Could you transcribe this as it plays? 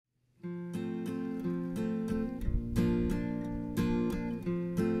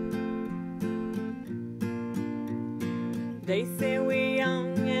They say we're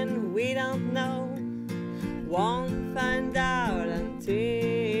young and we don't know, won't find out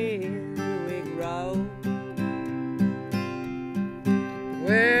until we grow.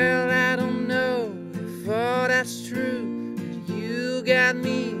 Well, I don't know if all that's true, but you got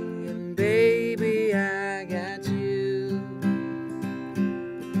me, and baby, I got you.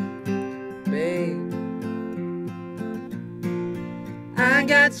 Babe, I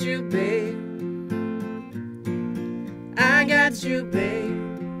got you, babe. I got you, babe.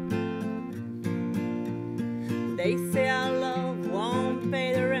 They say our love won't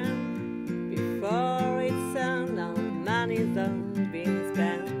pay the rent before it's earned, our money's done being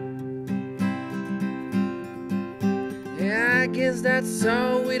spent. Yeah, I guess that's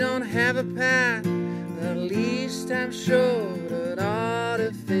all, we don't have a path, but at least I'm sure that all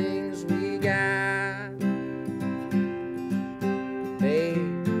the things we got. Babe,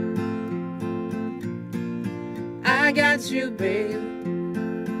 I got you, babe.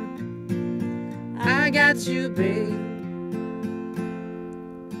 I got you, babe.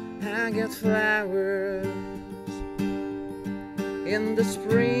 I got flowers in the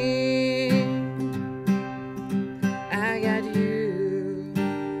spring. I got you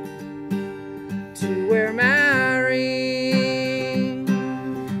to wear my ring.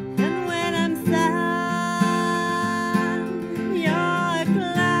 And when I'm sad, you're a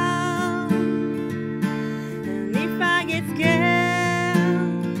clown. And if I get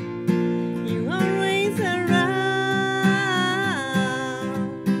scared, you always around.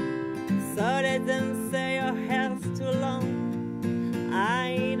 So let them say your hair's too long,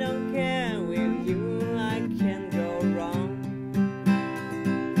 I don't care, with you I can't go wrong.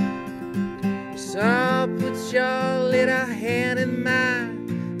 So put your little hand in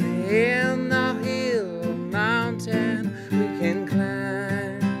mine, and the hill or mountain we can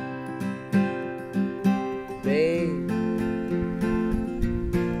climb. Babe,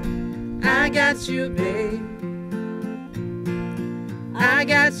 I got you, babe. I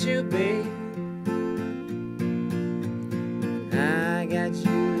got you, babe. I got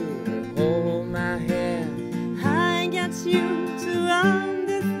you to hold my hand. I got you to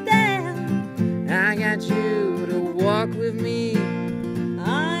understand. I got you to walk with me.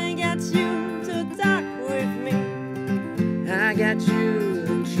 I got you to talk with me. I got you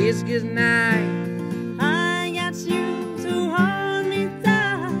to kiss goodnight.